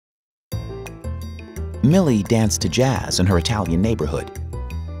Millie danced to jazz in her Italian neighborhood.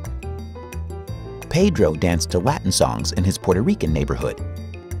 Pedro danced to Latin songs in his Puerto Rican neighborhood.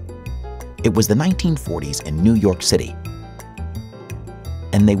 It was the 1940s in New York City,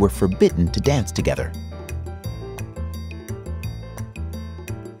 and they were forbidden to dance together.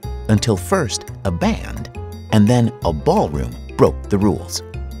 Until first, a band, and then a ballroom broke the rules.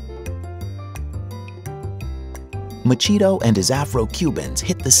 Mucho and his Afro-Cubans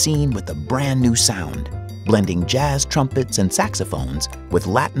hit the scene with a brand new sound, blending jazz trumpets and saxophones with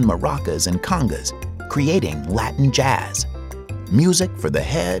Latin maracas and congas, creating Latin jazz. Music for the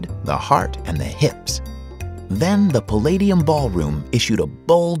head, the heart, and the hips. Then the Palladium Ballroom issued a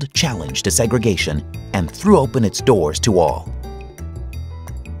bold challenge to segregation and threw open its doors to all.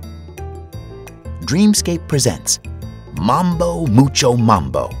 Dreamscape presents Mambo, Mucho,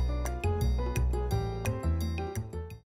 Mambo.